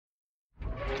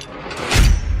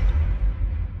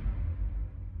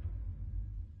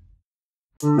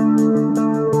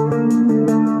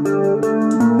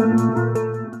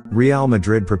Real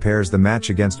Madrid prepares the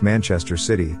match against Manchester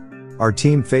City. Our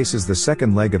team faces the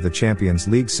second leg of the Champions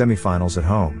League semi-finals at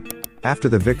home. After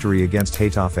the victory against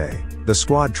Getafe, the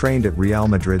squad trained at Real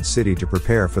Madrid City to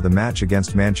prepare for the match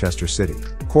against Manchester City,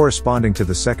 corresponding to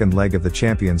the second leg of the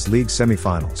Champions League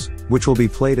semi-finals, which will be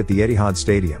played at the Etihad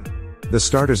Stadium. The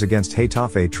starters against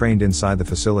Getafe trained inside the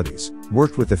facilities,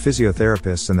 worked with the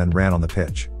physiotherapists and then ran on the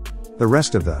pitch. The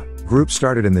rest of the group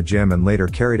started in the gym and later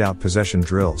carried out possession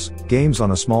drills, games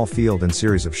on a small field and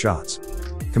series of shots.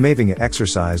 Camavinga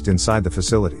exercised inside the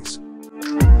facilities.